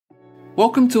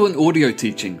Welcome to an audio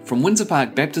teaching from Windsor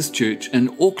Park Baptist Church in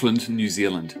Auckland, New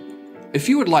Zealand. If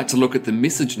you would like to look at the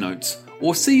message notes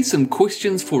or see some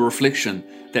questions for reflection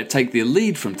that take their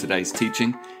lead from today's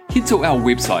teaching, head to our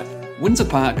website,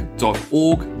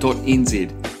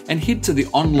 windsorpark.org.nz, and head to the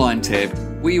online tab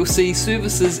where you'll see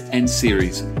services and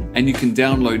series, and you can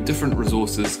download different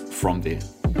resources from there.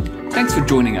 Thanks for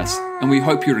joining us, and we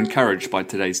hope you're encouraged by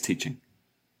today's teaching.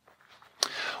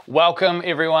 Welcome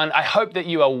everyone. I hope that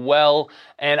you are well,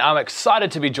 and I'm excited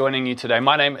to be joining you today.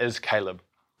 My name is Caleb.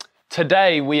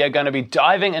 Today we are going to be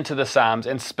diving into the Psalms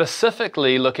and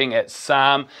specifically looking at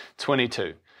Psalm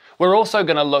 22. We're also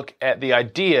going to look at the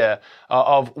idea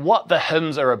of what the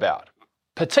hymns are about.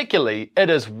 Particularly, it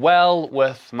is well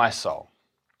with my soul.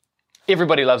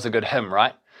 Everybody loves a good hymn,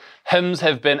 right? Hymns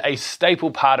have been a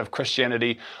staple part of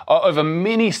Christianity over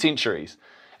many centuries.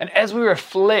 And as we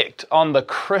reflect on the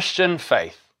Christian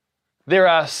faith, there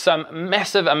are some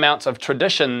massive amounts of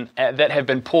tradition that have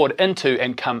been poured into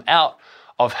and come out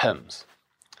of hymns.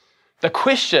 The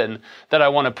question that I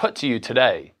want to put to you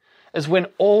today is, when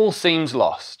all seems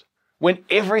lost, when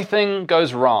everything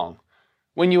goes wrong,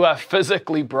 when you are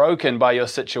physically broken by your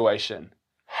situation,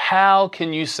 how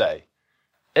can you say,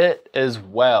 "It is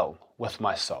well with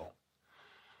my soul"?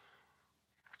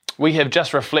 We have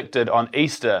just reflected on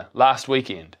Easter last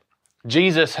weekend.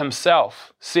 Jesus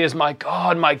himself says, my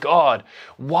God,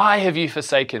 why have you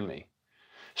forsaken me?"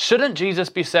 Shouldn't Jesus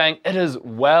be saying, "It is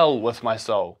well with my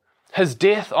soul"? His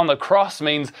death on the cross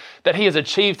means that he has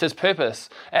achieved his purpose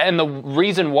and the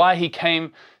reason why he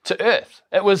came to earth.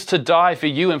 It was to die for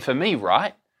you and for me,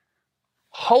 right?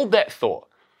 Hold that thought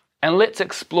and let's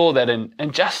explore that in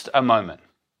just a moment.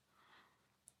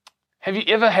 Have you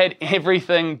ever had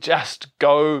everything just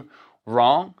go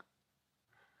wrong?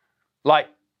 Like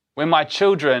when my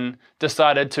children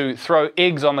decided to throw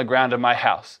eggs on the ground in my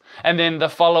house, and then the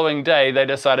following day they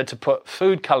decided to put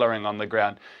food coloring on the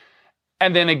ground,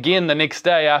 and then again the next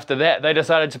day after that they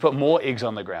decided to put more eggs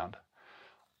on the ground.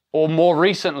 Or more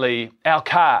recently, our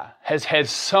car has had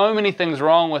so many things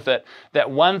wrong with it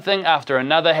that one thing after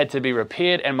another had to be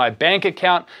repaired, and my bank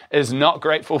account is not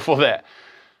grateful for that.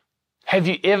 Have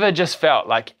you ever just felt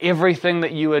like everything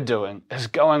that you are doing is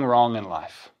going wrong in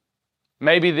life?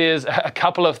 Maybe there's a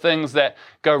couple of things that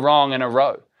go wrong in a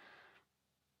row.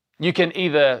 You can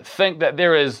either think that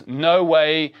there is no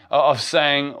way of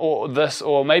saying or this,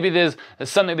 or maybe there's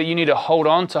something that you need to hold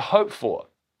on to hope for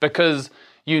because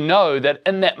you know that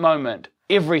in that moment,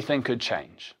 everything could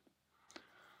change.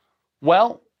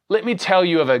 Well, let me tell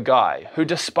you of a guy who,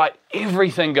 despite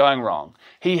everything going wrong,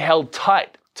 he held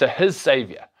tight to his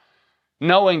Savior,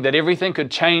 knowing that everything could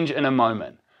change in a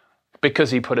moment because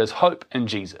he put his hope in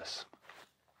Jesus.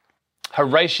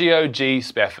 Horatio G.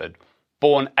 Spafford,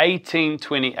 born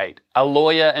 1828, a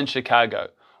lawyer in Chicago,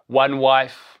 one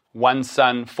wife, one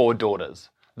son, 4 daughters.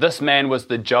 This man was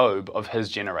the Job of his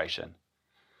generation.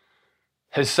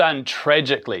 His son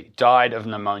tragically died of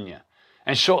pneumonia,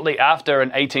 and shortly after,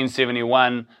 in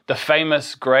 1871, the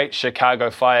famous Great Chicago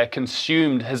Fire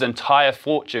consumed his entire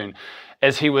fortune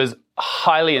as he was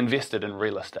highly invested in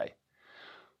real estate.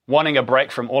 Wanting a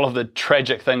break from all of the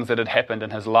tragic things that had happened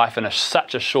in his life in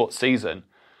such a short season,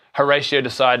 Horatio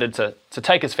decided to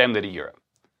take his family to Europe.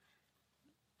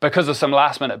 Because of some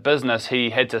last-minute business,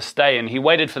 he had to stay, and he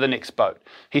waited for the next boat.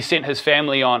 He sent his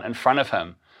family on in front of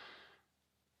him,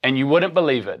 and you wouldn't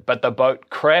believe it, but the boat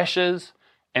crashes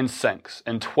and sinks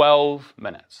in 12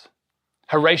 minutes.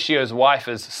 Horatio's wife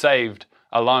is saved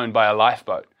alone by a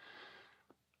lifeboat.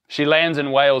 She lands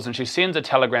in Wales, and she sends a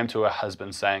telegram to her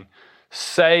husband saying,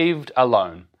 "Saved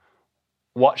alone,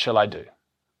 what shall I do?"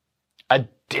 A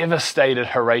devastated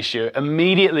Horatio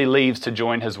immediately leaves to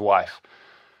join his wife.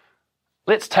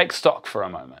 Let's take stock for a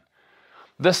moment.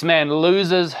 This man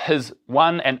loses his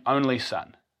one and only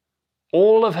son.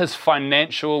 All of his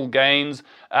financial gains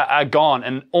are gone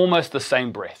in almost the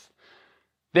same breath.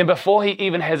 Then before he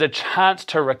even has a chance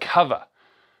to recover,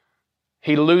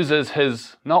 he loses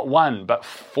his not one, but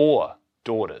 4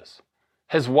 daughters.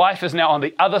 His wife is now on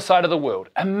the other side of the world.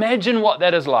 Imagine what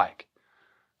that is like.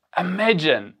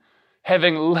 Imagine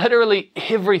having literally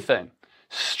everything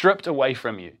stripped away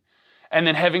from you and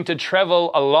then having to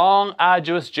travel a long,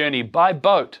 arduous journey by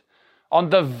boat on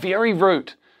the very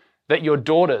route that your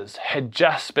daughters had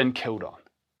just been killed on.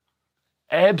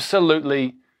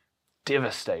 Absolutely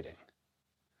devastating.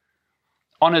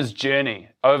 On his journey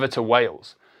over to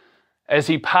Wales, as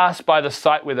he passed by the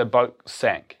site where the boat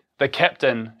sank, the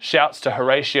captain shouts to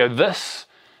Horatio, "This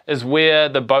is where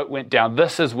the boat went down.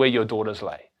 This is where your daughters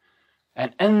lay."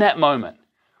 And in that moment,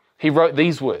 he wrote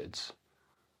these words,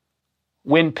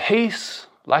 "When peace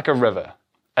like a river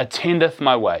attendeth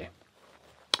my way,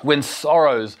 when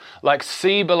sorrows like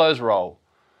sea billows roll,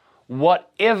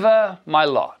 whatever my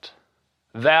lot,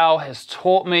 thou hast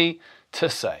taught me to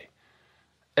say,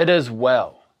 it is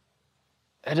well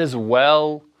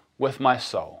with my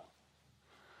soul.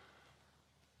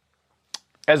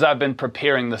 As I've been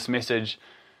preparing this message,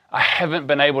 I haven't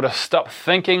been able to stop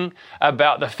thinking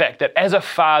about the fact that as a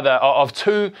father of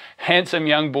two handsome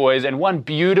young boys and one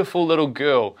beautiful little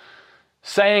girl,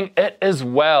 saying it is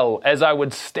well as I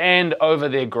would stand over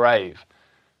their grave,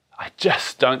 I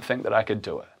just don't think that I could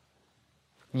do it.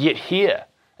 Yet here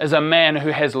is a man who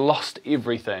has lost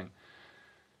everything,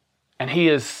 and he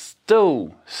is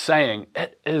still saying,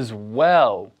 it is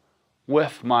well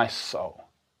with my soul.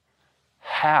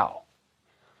 How?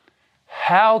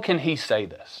 How can he say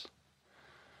this?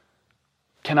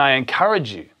 Can I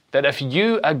encourage you that if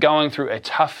you are going through a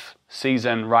tough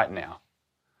season right now,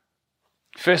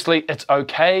 firstly, it's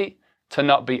okay to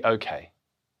not be okay.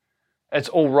 It's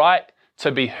all right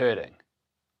to be hurting.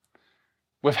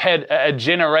 We've had a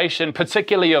generation,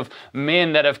 particularly of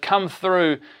men that have come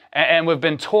through and we've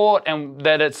been taught and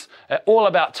that it's all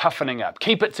about toughening up.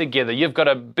 Keep it together. You've got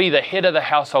to be the head of the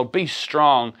household, be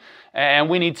strong, and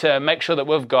we need to make sure that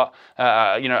we've got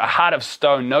a heart of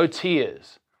stone, no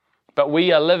tears. But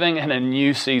we are living in a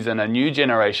new season, a new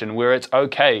generation where it's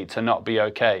okay to not be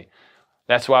okay.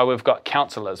 That's why we've got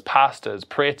counselors, pastors,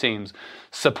 prayer teams,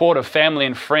 supportive family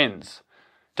and friends.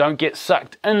 Don't get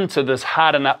sucked into this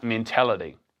harden up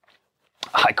mentality.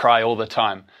 I cry all the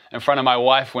time in front of my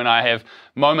wife when I have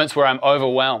moments where I'm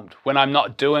overwhelmed, when I'm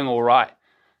not doing all right.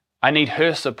 I need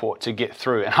her support to get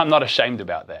through, and I'm not ashamed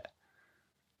about that.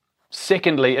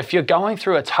 Secondly, if you're going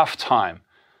through a tough time,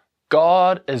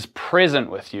 God is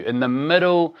present with you in the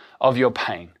middle of your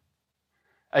pain.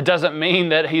 It doesn't mean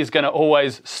that he's going to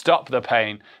always stop the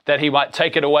pain, that he might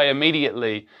take it away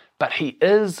immediately, but he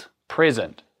is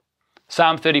present.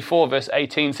 Psalm 34 verse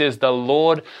 18 says, the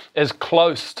Lord is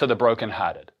close to the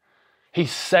brokenhearted. He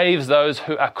saves those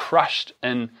who are crushed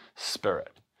in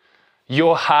spirit.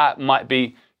 Your heart might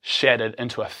be shattered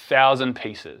into 1,000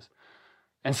 pieces.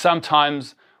 And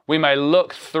sometimes we may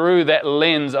look through that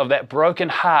lens of that broken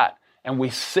heart and we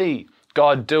see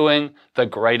God doing the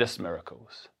greatest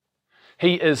miracles.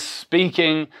 He is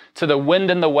speaking to the wind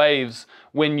and the waves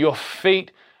when your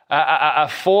feet are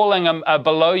falling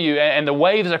below you and the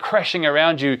waves are crashing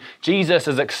around you. Jesus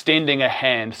is extending a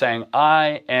hand saying,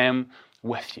 I am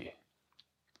with you.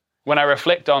 When I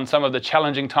reflect on some of the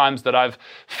challenging times that I've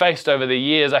faced over the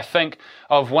years, I think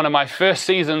of one of my first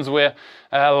seasons where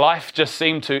life just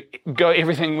seemed to go,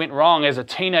 everything went wrong as a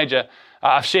teenager.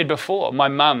 I've shared before, my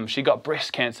mum, she got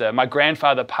breast cancer. My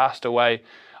grandfather passed away.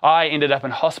 I ended up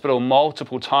in hospital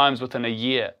multiple times within a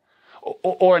year.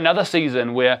 Or another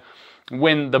season where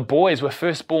when the boys were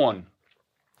first born,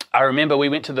 I remember we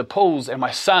went to the pools and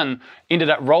my son ended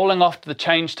up rolling off the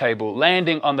change table,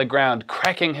 landing on the ground,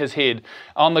 cracking his head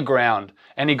on the ground,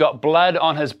 and he got blood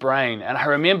on his brain. And I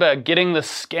remember getting the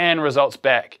scan results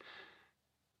back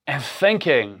and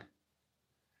thinking,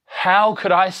 how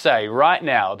could I say right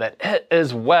now that it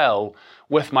is well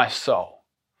with my soul?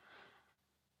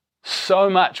 So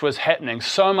much was happening.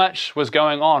 So much was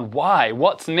going on. Why?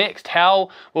 What's next? How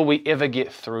will we ever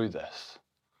get through this?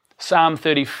 Psalm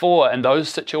 34 and those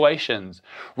situations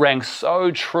rang so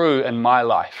true in my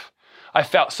life. I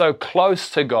felt so close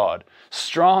to God,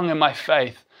 strong in my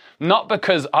faith, not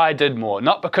because I did more,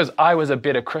 not because I was a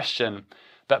better Christian,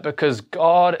 but because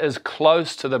God is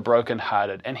close to the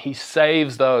brokenhearted and he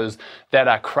saves those that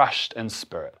are crushed in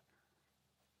spirit.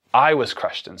 I was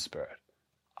crushed in spirit.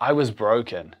 I was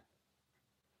broken.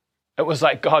 It was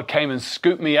like God came and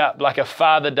scooped me up like a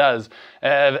father does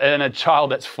in a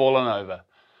child that's fallen over.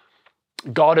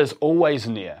 God is always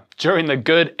near during the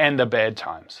good and the bad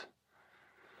times.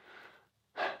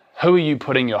 Who are you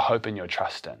putting your hope and your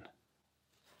trust in?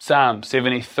 Psalm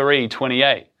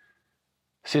 73:28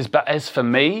 says, but as for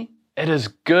me, it is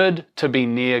good to be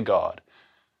near God.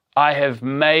 I have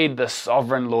made the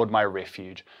sovereign Lord my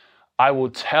refuge. I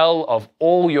will tell of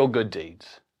all your good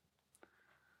deeds.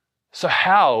 So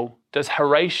how does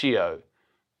Horatio,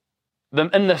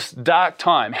 in this dark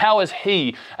time, how is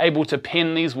he able to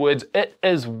pen these words, it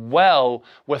is well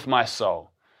with my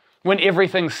soul, when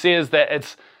everything says that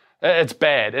it's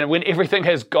bad, and when everything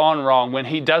has gone wrong, when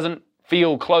he doesn't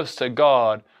feel close to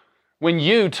God,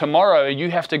 when tomorrow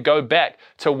you have to go back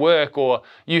to work, or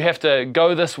you have to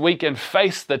go this week and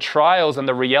face the trials and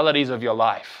the realities of your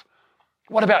life?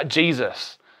 What about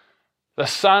Jesus, the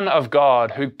Son of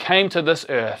God, who came to this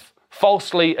earth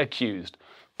falsely accused,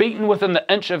 beaten within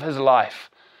the inch of his life,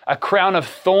 a crown of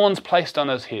thorns placed on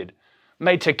his head,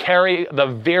 made to carry the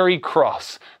very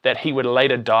cross that he would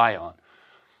later die on?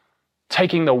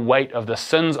 taking the weight of the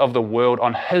sins of the world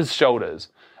on his shoulders,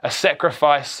 a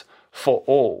sacrifice for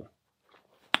all.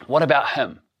 What about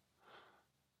him?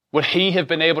 Would he have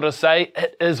been able to say,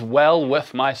 "It is well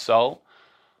with my soul"?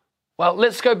 Well,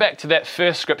 let's go back to that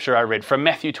first scripture I read from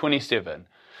Matthew 27.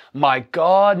 My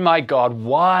God,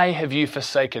 why have you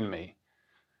forsaken me?"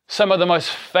 Some of the most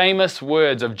famous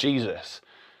words of Jesus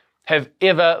have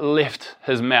ever left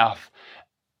his mouth.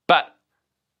 But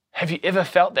have you ever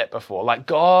felt that before? Like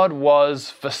God was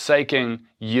forsaking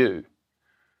you.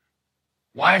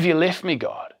 Why have you left me,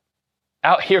 God?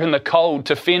 Out here in the cold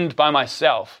to fend by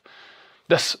myself.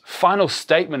 This final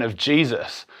statement of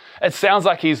Jesus, it sounds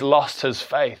like he's lost his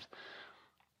faith.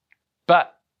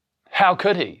 But how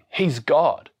could he? He's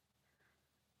God.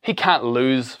 He can't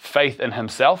lose faith in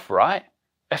himself, right?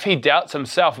 If he doubts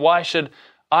himself, why should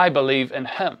I believe in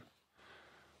him?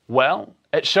 Well,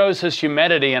 it shows his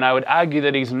humanity, and I would argue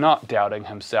that he's not doubting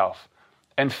himself.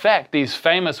 In fact, these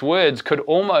famous words could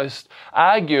almost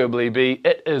arguably be,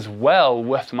 "It is well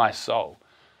with my soul."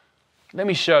 Let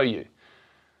me show you.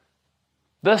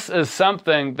 This is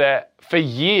something that for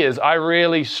years I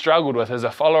really struggled with as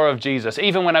a follower of Jesus.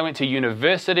 Even when I went to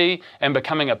university and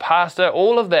becoming a pastor,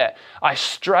 all of that, I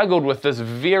struggled with this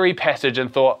very passage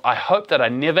and thought, I hope that I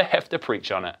never have to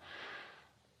preach on it.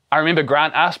 I remember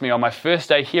Grant asked me on my first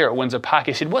day here at Windsor Park,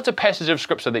 he said, "What's a passage of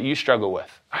scripture that you struggle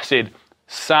with?" I said,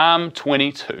 Psalm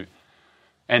 22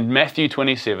 and Matthew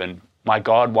 27, "My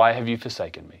God, why have you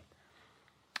forsaken me?"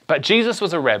 But Jesus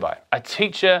was a rabbi, a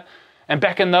teacher, and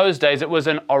back in those days, it was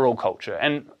an oral culture.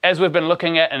 And as we've been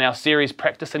looking at in our series,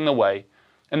 Practicing the Way,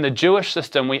 in the Jewish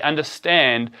system, we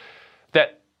understand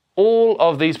that all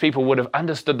of these people would have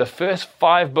understood the first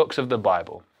 5 books of the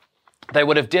Bible. They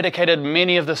would have dedicated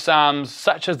many of the Psalms,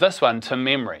 such as this one, to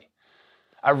memory.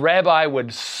 A rabbi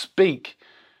would speak,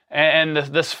 and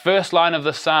this first line of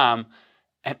the Psalm,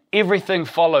 and everything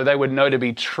followed, they would know to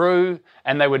be true,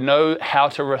 and they would know how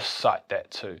to recite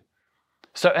that too.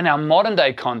 So in our modern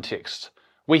day context,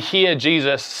 we hear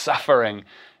Jesus suffering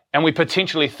and we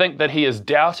potentially think that he is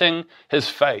doubting his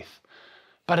faith.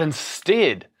 But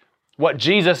instead, what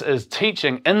Jesus is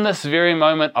teaching in this very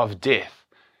moment of death,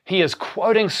 he is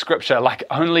quoting scripture like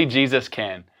only Jesus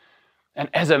can. And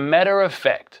as a matter of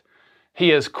fact,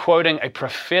 he is quoting a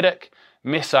prophetic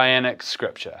messianic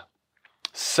scripture.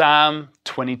 Psalm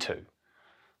 22.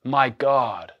 My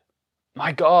God,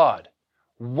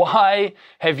 why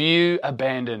have you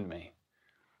abandoned me?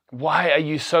 Why are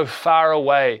you so far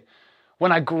away?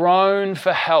 When I groan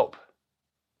for help,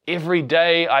 every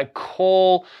day I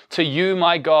call to you,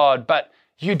 my God, but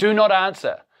you do not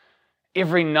answer.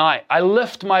 Every night I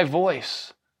lift my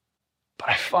voice, but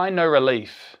I find no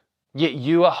relief. Yet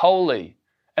you are holy,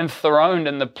 enthroned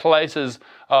in the places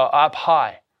up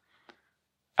high.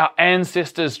 Our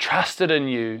ancestors trusted in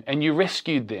you and you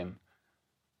rescued them.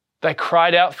 They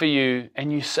cried out for you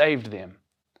and you saved them.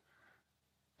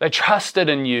 They trusted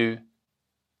in you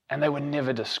and they were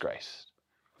never disgraced.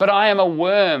 But I am a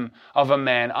worm of a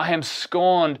man. I am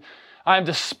scorned. I am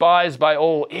despised by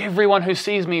all. Everyone who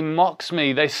sees me mocks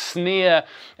me. They sneer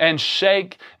and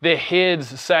shake their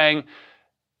heads, saying,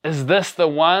 "Is this the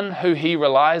one who he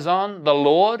relies on, the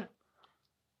Lord?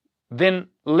 Then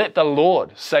let the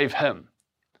Lord save him.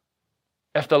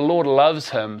 If the Lord loves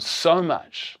him so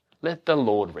much, let the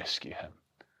Lord rescue him."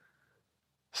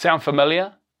 Sound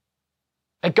familiar?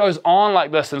 It goes on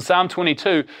like this in Psalm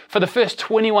 22. For the first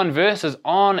 21 verses,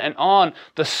 on and on,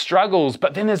 the struggles.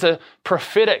 But then there's a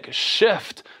prophetic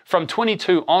shift from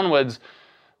 22 onwards.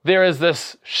 There is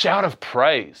this shout of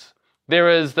praise. There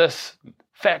is this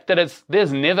fact that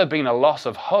there's never been a loss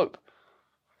of hope.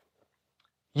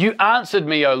 You answered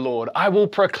me, O Lord. I will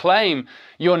proclaim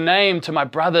your name to my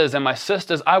brothers and my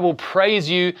sisters. I will praise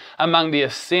you among the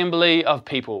assembly of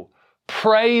people.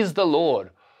 Praise the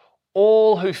Lord,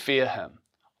 all who fear him.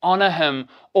 Honor him,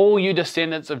 all you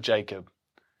descendants of Jacob.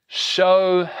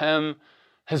 Show him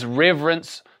his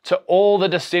reverence to all the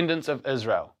descendants of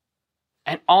Israel.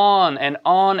 And on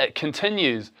it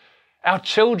continues. Our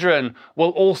children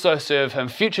will also serve him.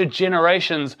 Future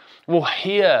generations will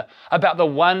hear about the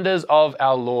wonders of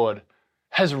our Lord.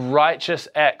 His righteous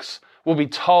acts will be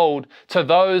told to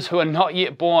those who are not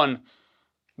yet born.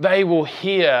 They will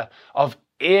hear of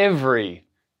every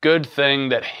good thing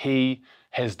that he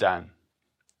has done.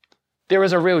 There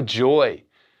is a real joy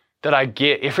that I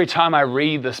get every time I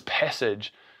read this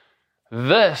passage.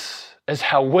 This is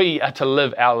how we are to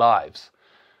live our lives.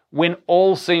 When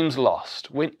all seems lost,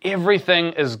 when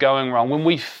everything is going wrong, when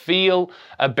we feel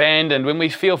abandoned, when we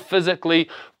feel physically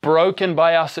broken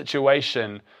by our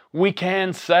situation, we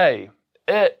can say,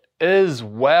 "It is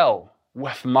well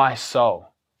with my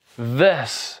soul."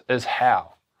 This is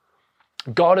how.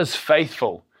 God is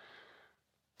faithful.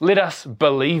 Let us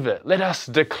believe it. Let us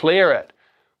declare it.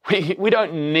 We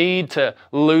don't need to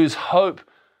lose hope.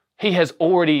 He has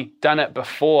already done it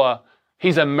before.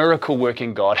 He's a miracle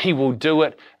working God. He will do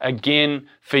it again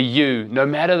for you, no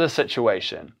matter the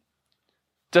situation.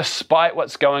 Despite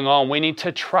what's going on, we need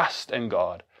to trust in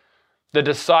God. The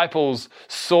disciples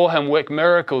saw him work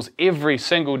miracles every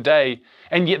single day,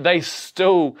 and yet they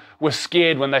still were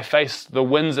scared when they faced the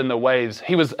winds and the waves.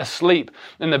 He was asleep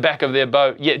in the back of their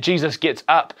boat, yet Jesus gets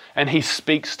up and he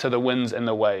speaks to the winds and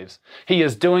the waves. He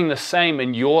is doing the same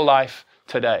in your life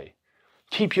today.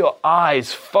 Keep your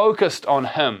eyes focused on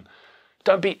him.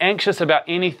 Don't be anxious about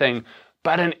anything,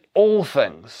 but in all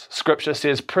things, Scripture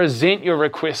says, present your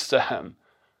requests to him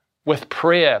with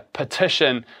prayer,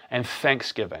 petition, and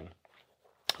thanksgiving.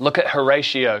 Look at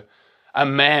Horatio, a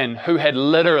man who had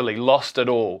literally lost it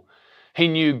all. He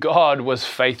knew God was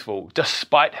faithful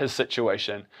despite his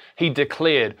situation. He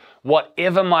declared,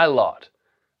 "Whatever my lot,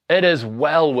 it is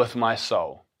well with my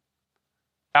soul."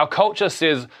 Our culture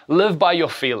says, live by your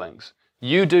feelings.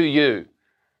 You do you.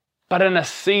 But in a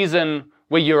season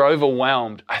where you're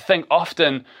overwhelmed, I think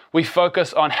often we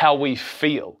focus on how we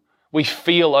feel. We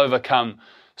feel overcome,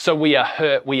 so we are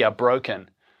hurt, we are broken.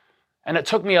 And it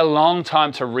took me a long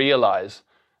time to realize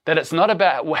that it's not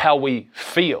about how we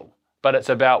feel, but it's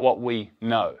about what we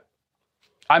know.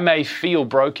 I may feel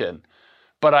broken,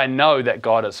 but I know that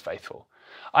God is faithful.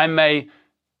 I may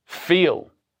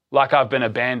feel like I've been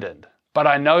abandoned, but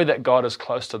I know that God is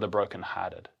close to the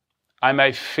brokenhearted. I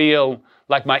may feel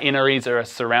like my enemies are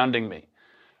surrounding me,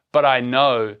 but I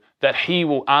know that He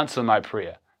will answer my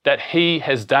prayer, that He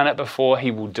has done it before,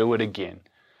 He will do it again.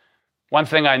 One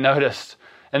thing I noticed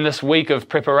in this week of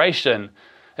preparation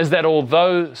is that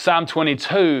although Psalm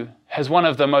 22 has one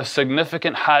of the most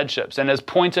significant hardships and is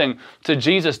pointing to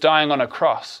Jesus dying on a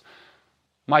cross,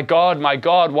 my God,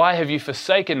 why have you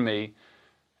forsaken me?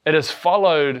 It is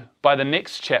followed by the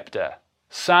next chapter,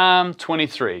 Psalm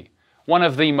 23, one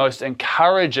of the most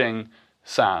encouraging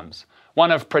psalms,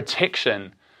 one of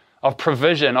protection, of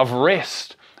provision, of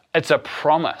rest. It's a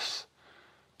promise.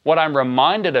 What I'm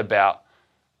reminded about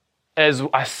as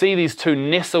I see these two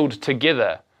nestled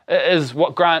together is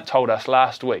what Grant told us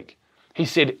last week. He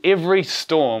said, every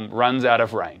storm runs out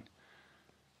of rain.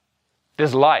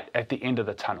 There's light at the end of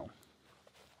the tunnel.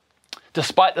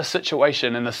 Despite the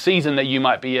situation and the season that you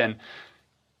might be in,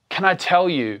 can I tell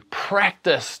you,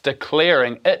 practice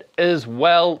declaring, it is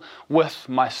well with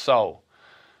my soul.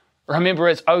 Remember,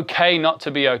 it's okay not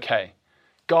to be okay.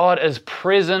 God is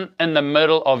present in the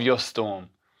middle of your storm.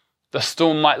 The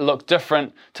storm might look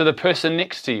different to the person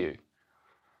next to you.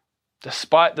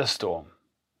 Despite the storm,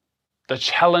 the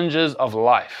challenges of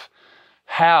life,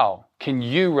 how can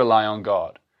you rely on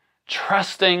God,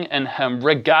 trusting in Him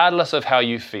regardless of how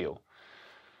you feel?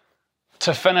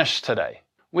 To finish today,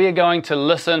 we are going to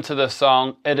listen to the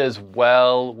song, It Is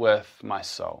Well With My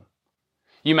Soul.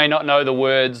 You may not know the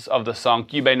words of the song,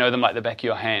 you may know them like the back of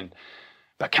your hand,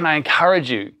 but can I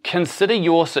encourage you, consider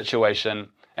your situation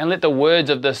and let the words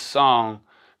of this song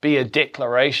be a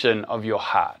declaration of your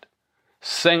heart.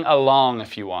 Sing along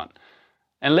if you want,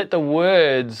 and let the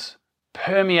words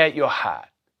permeate your heart.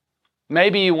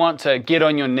 Maybe you want to get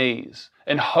on your knees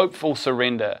in hopeful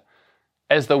surrender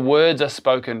as the words are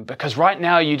spoken, because right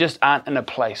now you just aren't in a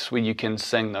place where you can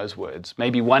sing those words.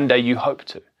 Maybe one day you hope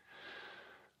to.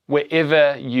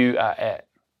 Wherever you are at,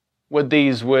 would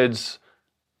these words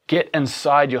get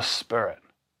inside your spirit?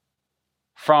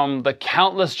 From the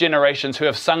countless generations who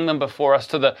have sung them before us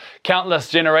to the countless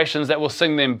generations that will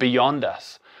sing them beyond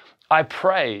us, I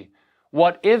pray,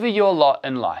 whatever your lot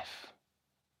in life,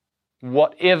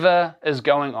 whatever is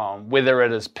going on, whether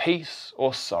it is peace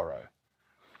or sorrow,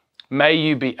 may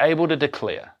you be able to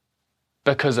declare,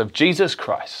 because of Jesus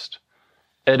Christ,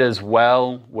 it is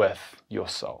well with your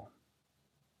soul.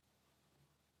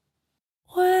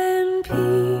 When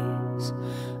peace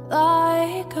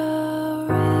like a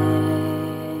river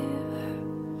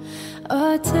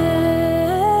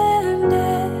attendeth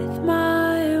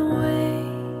my way,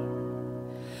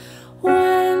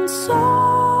 when sorrows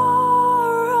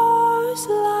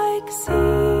like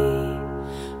sea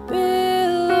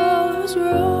billows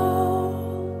roll,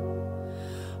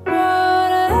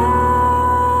 whatever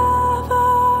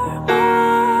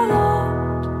my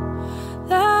lot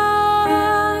thou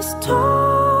hast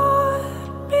taught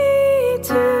me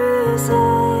to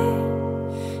say,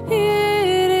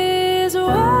 it is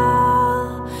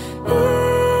well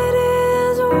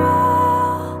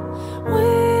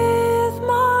with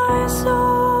my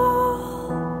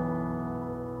soul.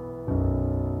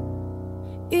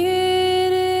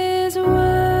 It is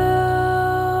well.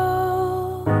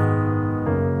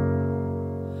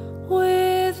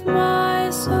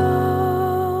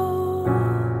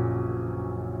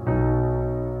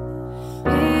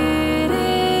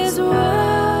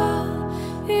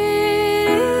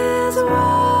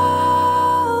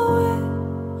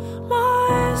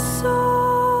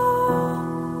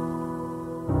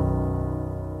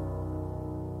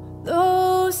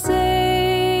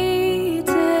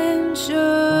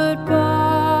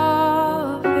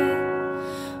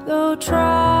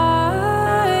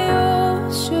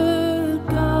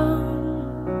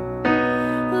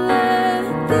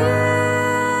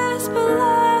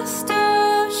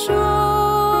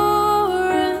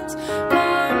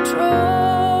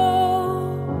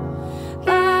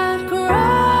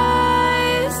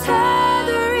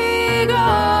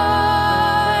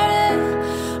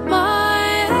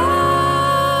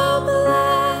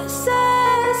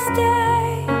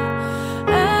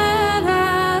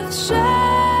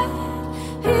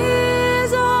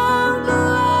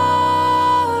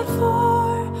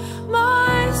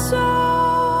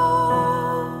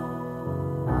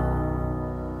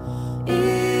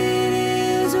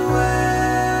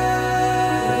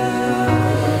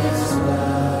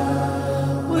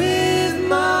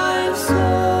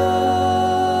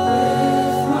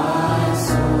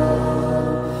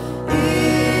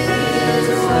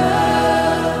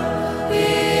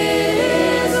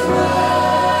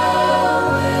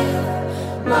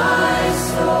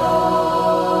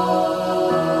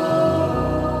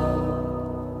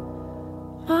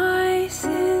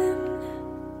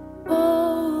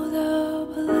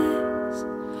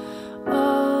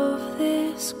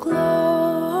 this glorious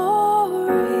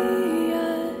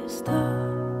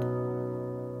thought.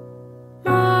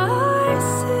 My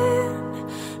sin,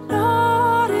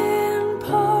 not in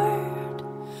part,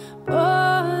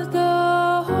 but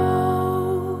the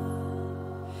whole,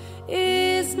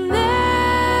 is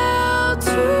nailed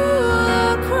to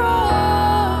the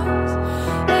cross,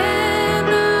 and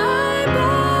I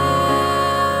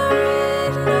bear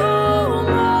it no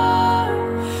more.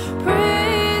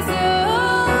 Praise the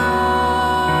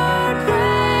Lord,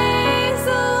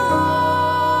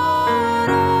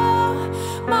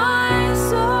 oh my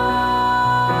soul.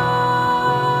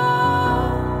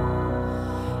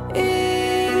 It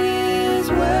is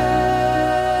well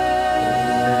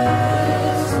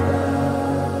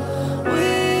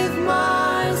with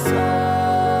my soul.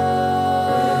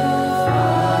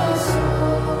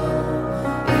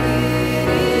 It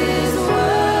is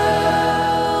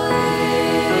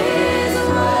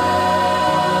well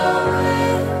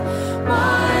with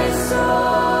my soul.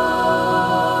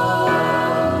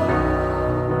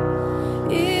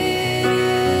 It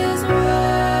is well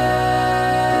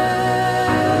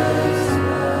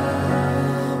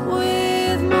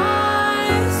with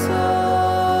my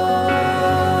soul.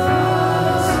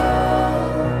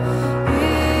 It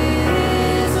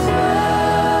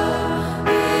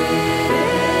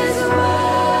is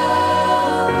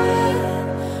well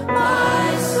with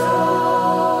my soul.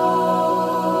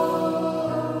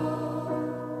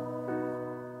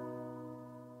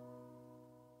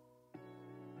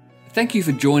 Thank you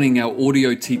for joining our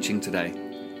audio teaching today.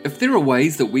 If there are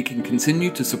ways that we can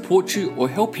continue to support you or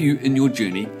help you in your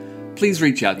journey, please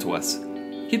reach out to us.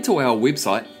 Head to our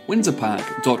website,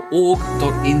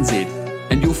 windsorpark.org.nz,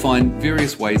 and you'll find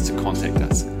various ways to contact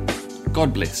us.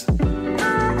 God bless.